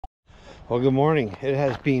Well, good morning. It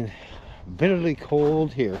has been bitterly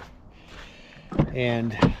cold here,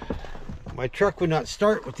 and my truck would not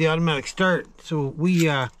start with the automatic start, so we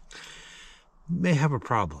may have a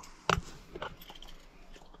problem.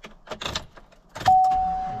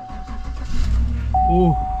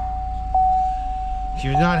 Ooh, she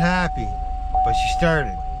was not happy, but she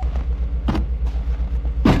started.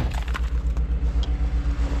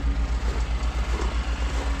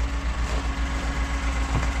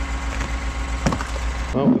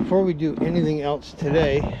 Well, before we do anything else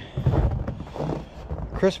today,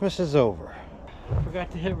 Christmas is over. I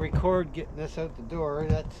forgot to hit record getting this out the door.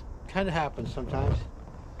 That kind of happens sometimes.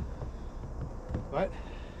 But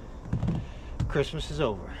Christmas is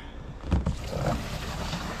over.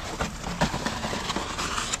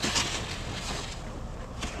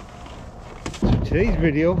 So today's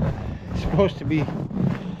video is supposed to be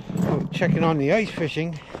checking on the ice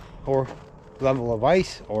fishing, or level of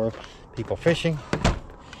ice, or people fishing.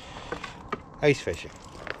 Ice fishing.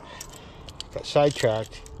 Got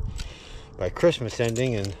sidetracked by Christmas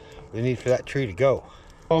ending and the need for that tree to go.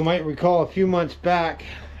 I might recall a few months back,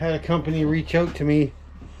 had a company reach out to me.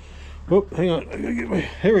 Whoop, hang on, I gotta get my,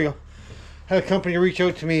 here we go. Had a company reach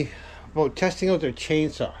out to me about testing out their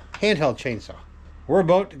chainsaw, handheld chainsaw. We're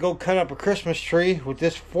about to go cut up a Christmas tree with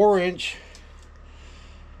this 4-inch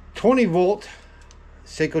 20-volt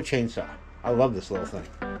Seiko chainsaw. I love this little thing.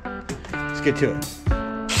 Let's get to it.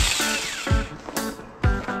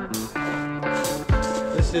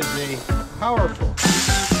 This is a powerful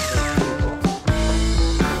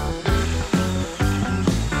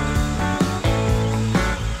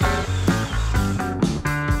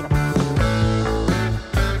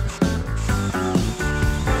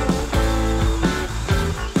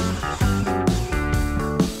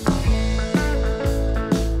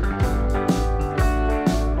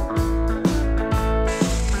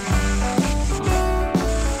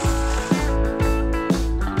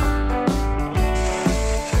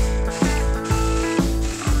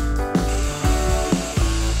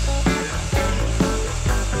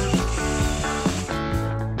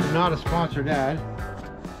not a sponsored ad,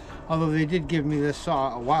 although they did give me this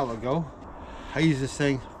saw a while ago. I use this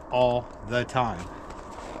thing all the time.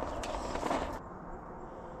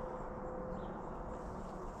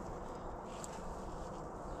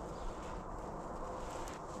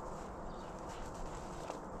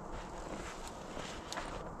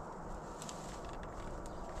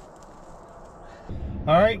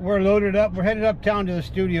 All right, we're loaded up. We're headed uptown to the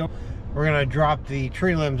studio. We're gonna drop the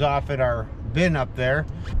tree limbs off at our bin up there.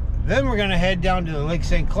 Then we're gonna head down to the Lake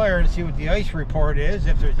St Clair and see what the ice report is,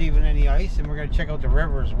 if there's even any ice, and we're gonna check out the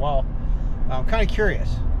river as well. I'm kind of curious.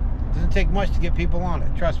 It doesn't take much to get people on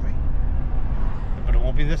it, trust me. But it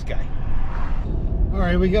won't be this guy. All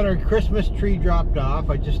right, we got our Christmas tree dropped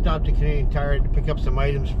off. I just stopped at Canadian Tire to pick up some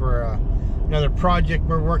items for another project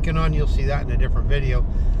we're working on. You'll see that in a different video.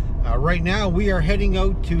 Right now we are heading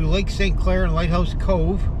out to Lake St Clair and Lighthouse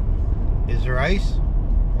Cove. Is there ice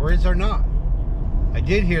or is there not? I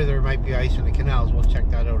did hear there might be ice in the canals. We'll check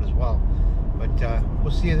that out as well. But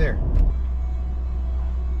we'll see you there.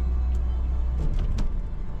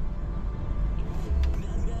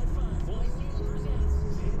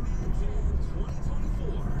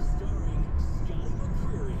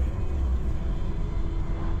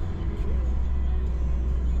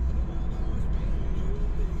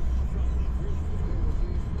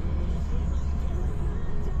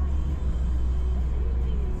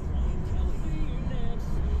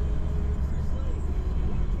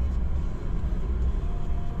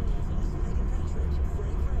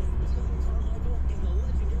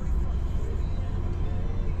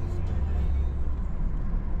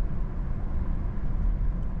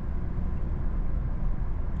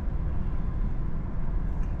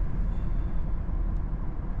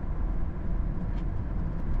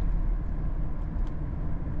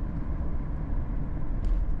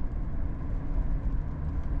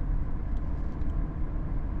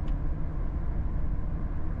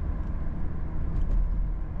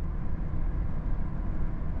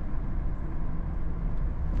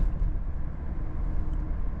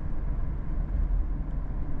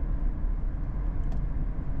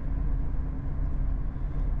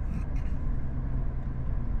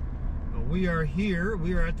 We are here.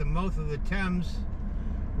 We are at the mouth of the Thames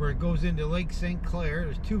where it goes into Lake St Clair.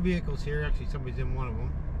 There's two vehicles here. Actually, somebody's in one of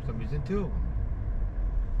them. Somebody's in two of them.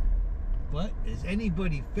 But is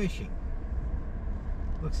anybody fishing?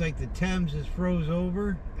 Looks like the Thames is froze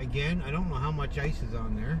over again. I don't know how much ice is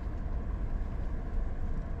on there.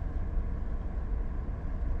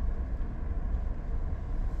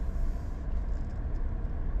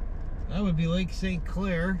 That would be Lake St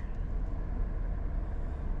Clair.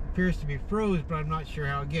 appears to be froze, but I'm not sure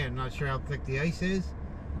how, again, not sure how thick the ice is.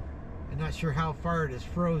 I'm not sure how far it is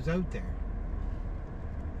froze out there.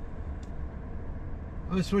 I'm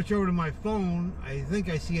going to switch over to my phone. I think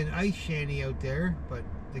I see an ice shanty out there, but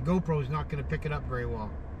the GoPro is not going to pick it up very well.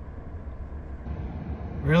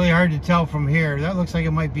 Really hard to tell from here. That looks like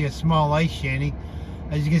it might be a small ice shanty.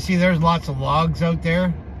 As you can see, there's lots of logs out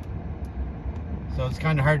there, so it's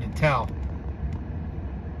kind of hard to tell.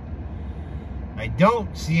 I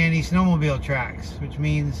don't see any snowmobile tracks, which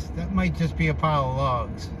means that might just be a pile of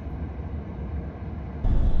logs.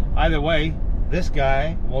 Either way, this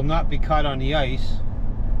guy will not be caught on the ice.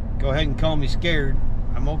 Go ahead and call me scared.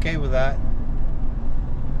 I'm okay with that.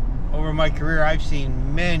 Over my career, I've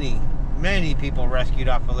seen many people rescued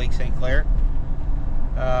off of Lake St Clair,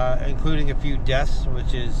 including a few deaths,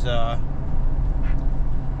 which is not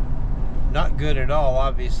good at all,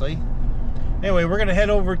 obviously. Anyway, we're gonna head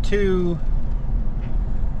over to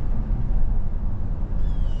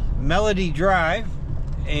Melody Drive,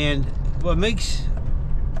 and what makes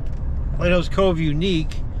Lighthouse Cove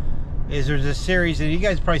unique is there's a series, and you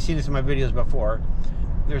guys have probably seen this in my videos before,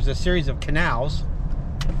 there's a series of canals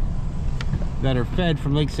that are fed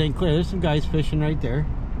from Lake St Clair. There's some guys fishing right there.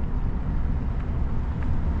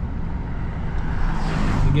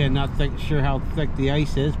 Again, not sure how thick the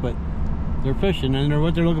ice is, but they're fishing, and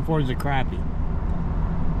what they're looking for is a crappie.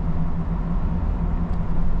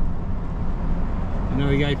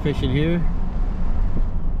 Another guy fishing here.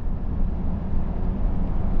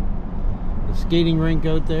 The skating rink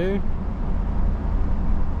out there.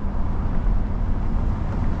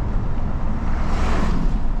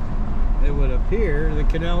 It would appear the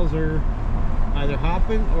canals are either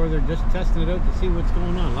hopping or they're just testing it out to see what's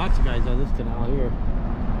going on. Lots of guys on this canal here.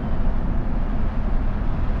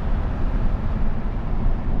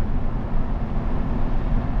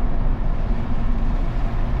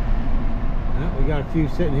 We got a few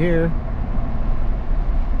sitting here.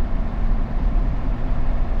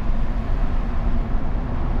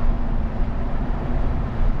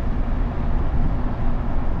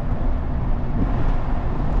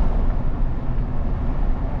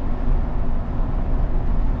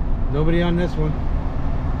 Nobody on this one.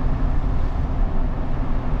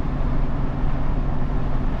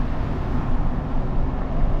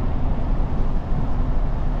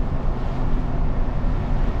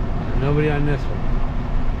 Nobody on this one.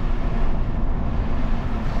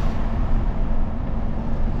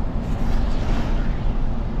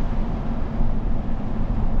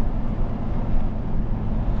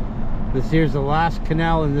 This here's the last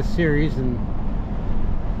canal in this series, and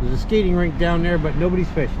there's a skating rink down there, but nobody's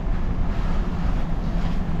fishing.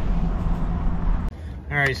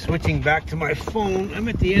 Alright, switching back to my phone. I'm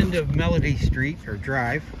at the end of Melody Street, or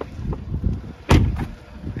Drive. And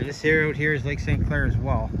this area out here is Lake St Clair as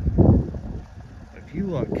well. If you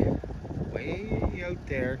look way out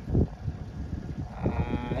there,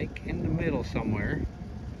 like in the middle somewhere,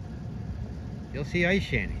 you'll see ice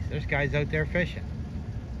shanties. There's guys out there fishing.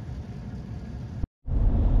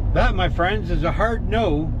 That, my friends, is a hard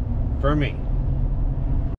no for me.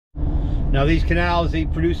 Now these canals, they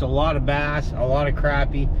produce a lot of bass, a lot of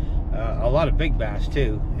crappie, a lot of big bass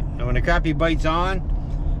too. And when a crappie bites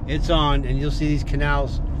on, it's on, and you'll see these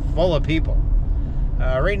canals full of people.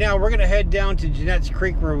 Right now we're gonna head down to Jeanette's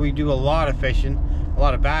Creek, where we do a lot of fishing, a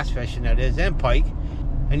lot of bass fishing that is, and pike.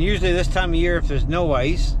 And usually this time of year, if there's no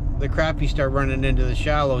ice, the crappie start running into the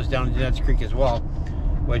shallows down in Jeanette's Creek as well,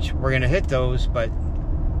 which we're gonna hit those, but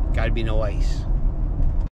gotta be no ice.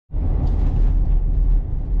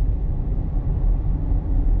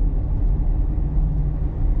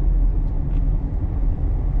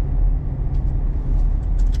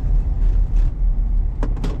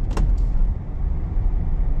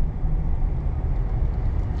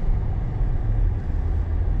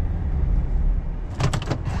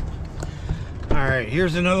 Alright,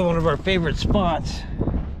 here's another one of our favorite spots.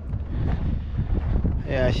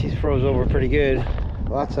 Yeah, she's froze over pretty good.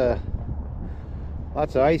 Lots of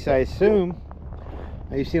ice, I assume.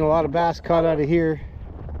 Now, you've seen a lot of bass caught out of here.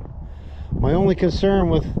 My only concern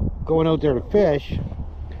with going out there to fish,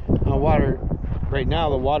 water right now,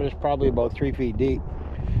 the water's probably about 3 feet deep.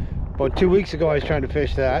 About 2 weeks ago I was trying to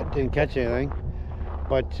fish that, didn't catch anything,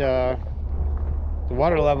 but the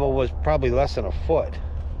water level was probably less than a foot.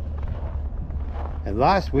 And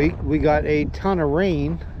last week we got a ton of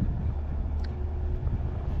rain,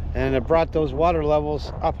 and it brought those water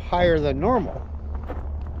levels up higher than normal.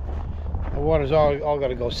 The water's all got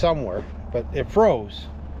to go somewhere, but it froze.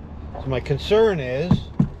 So my concern is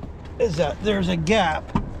that there's a gap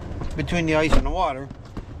between the ice and the water.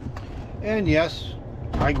 And yes,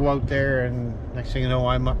 I go out there and next thing you know,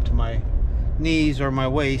 I'm up to my knees or my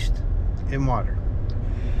waist in water.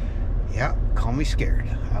 Yeah, call me scared.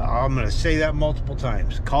 I'm gonna say that multiple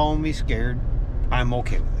times. Call me scared. I'm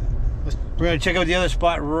okay with it. We're gonna check out the other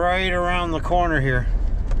spot right around the corner here.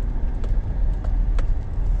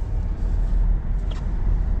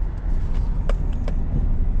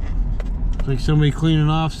 It's like somebody cleaning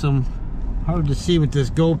off some, hard to see with this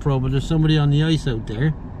GoPro, but there's somebody on the ice out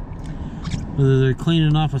there. Whether they're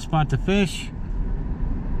cleaning off a spot to fish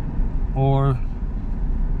or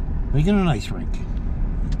making an ice rink.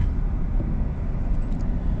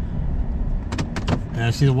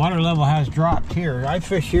 And see, the water level has dropped here. I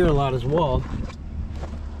fish here a lot as well.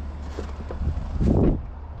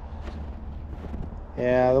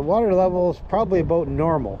 Yeah, the water level is probably about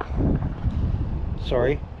normal.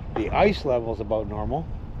 Sorry, the ice level is about normal.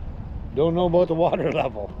 Don't know about the water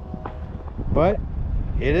level, but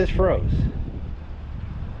it is froze.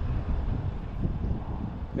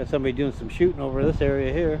 Got somebody doing some shooting over this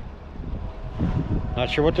area here. Not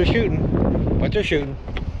sure what they're shooting, but they're shooting.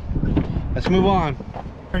 Let's move on.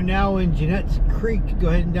 We're now in Jeanette's Creek. Go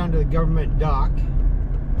ahead down to the government dock.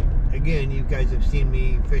 Again, you guys have seen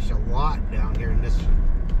me fish a lot down here in this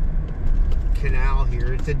canal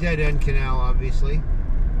here. It's a dead-end canal, obviously.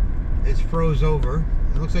 It's froze over.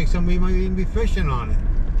 It looks like somebody might even be fishing on it.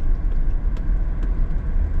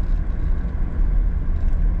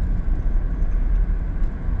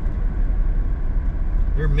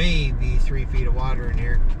 There may be 3 feet of water in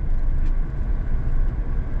here.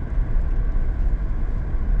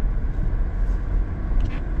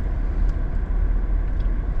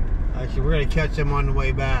 Actually, we're going to catch them on the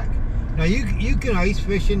way back. Now, you can ice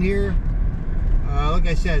fish in here. Like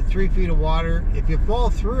I said, 3 feet of water. If you fall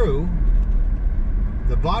through,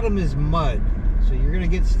 the bottom is mud, so you're gonna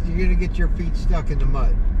get your feet stuck in the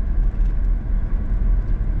mud.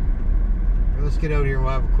 Right, let's get out here. We'll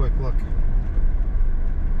have a quick look.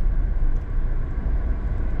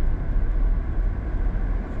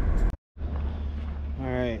 All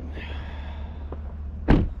right.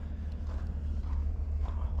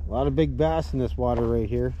 A lot of big bass in this water right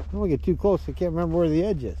here. I don't want to get too close. I can't remember where the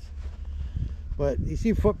edge is. But you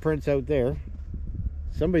see footprints out there.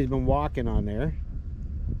 Somebody's been walking on there.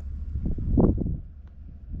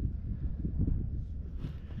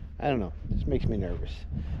 I don't know. This makes me nervous.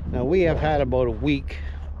 Now, we have had about a week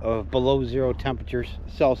of below 0 temperatures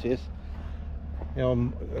Celsius. You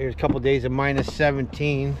know, there's a couple of days of minus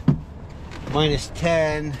 17, minus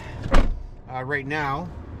 10. Right now,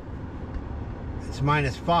 it's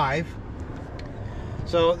minus 5.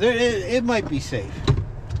 So it might be safe.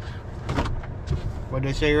 What did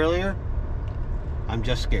I say earlier? I'm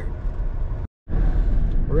just scared.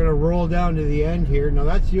 We're gonna roll down to the end here. Now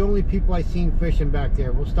that's the only people I've seen fishing back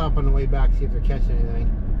there. We'll stop on the way back, see if they're catching anything.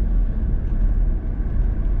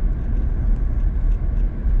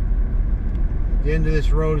 At the end of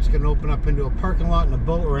this road, it's gonna open up into a parking lot and a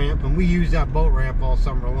boat ramp, and we use that boat ramp all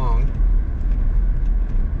summer long.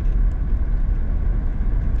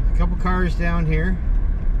 There's a couple cars down here.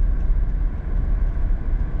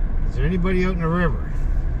 Is there anybody out in the river?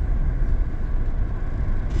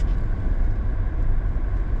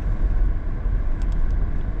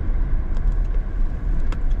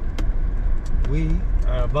 We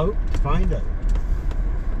are about to find out.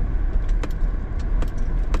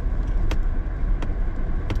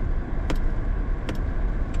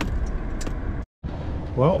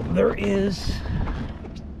 Well, there is,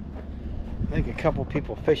 I think, a couple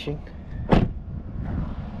people fishing, but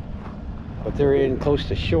they're in close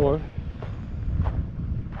to shore.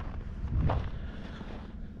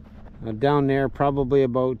 Down there, probably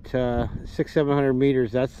about 600-700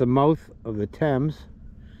 meters, that's the mouth of the Thames.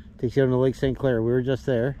 Takes you down to Lake St Clair. We were just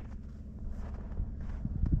there.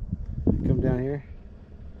 Come down here.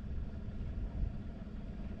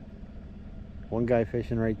 One guy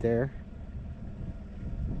fishing right there.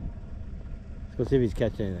 Let's go see if he's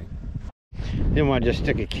catching anything. Didn't want to just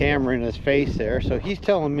stick a camera in his face there. So he's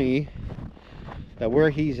telling me that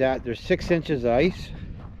where he's at, there's 6 inches of ice.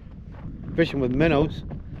 Fishing with minnows.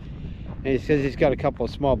 And he says he's got a couple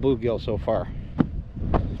of small bluegill so far.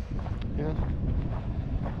 Yeah.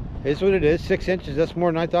 It's what it is. 6 inches. That's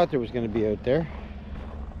more than I thought there was going to be out there.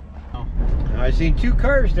 Oh. I've seen 2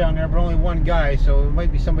 cars down there, but only one guy, so it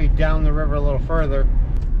might be somebody down the river a little further.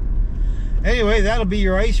 Anyway, that'll be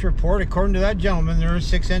your ice report. According to that gentleman, there is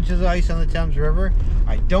 6 inches of ice on the Thames River.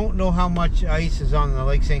 I don't know how much ice is on the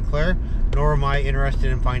Lake St Clair, nor am I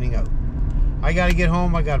interested in finding out. I got to get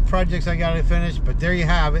home. I got projects I got to finish, but there you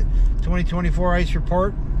have it. 2024 ice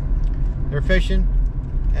report. They're fishing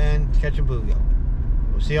and catching bluegill.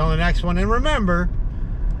 We'll see you on the next one. And remember,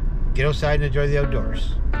 get outside and enjoy the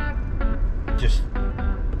outdoors. Just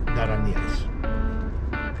not on the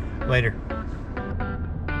ice. Later.